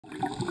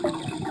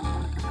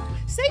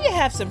Say you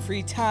have some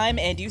free time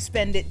and you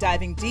spend it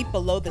diving deep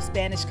below the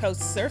Spanish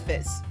coast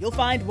surface. You'll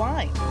find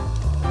wine.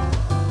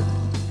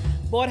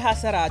 Borja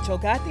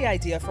Saracho got the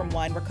idea from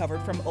wine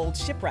recovered from old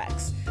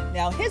shipwrecks.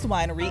 Now his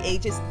winery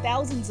ages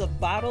thousands of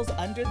bottles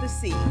under the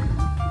sea.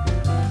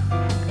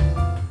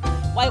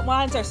 White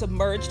wines are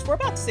submerged for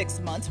about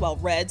 6 months, while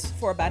reds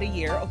for about a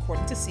year,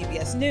 according to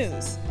CBS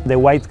News. The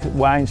white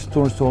wines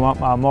turns to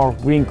a more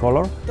green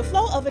color. The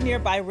flow of a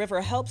nearby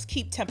river helps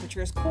keep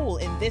temperatures cool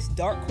in this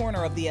dark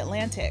corner of the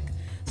Atlantic.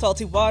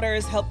 Salty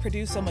waters help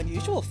produce some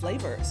unusual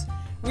flavors.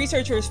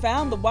 Researchers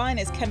found the wine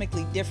is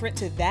chemically different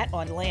to that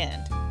on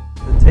land.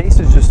 The taste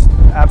is just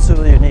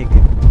absolutely unique.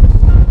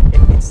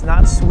 It's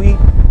not sweet,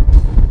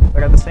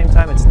 but at the same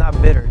time it's not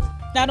bitter.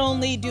 Not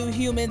only do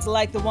humans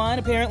like the wine,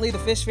 apparently the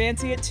fish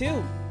fancy it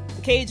too.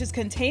 The cages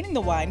containing the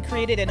wine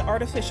created an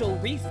artificial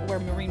reef where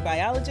marine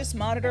biologists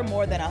monitor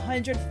more than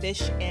 100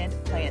 fish and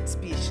plant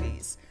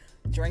species.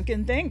 Drink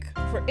and think.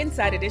 For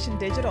Inside Edition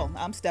Digital,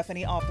 I'm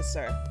Stephanie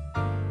Officer.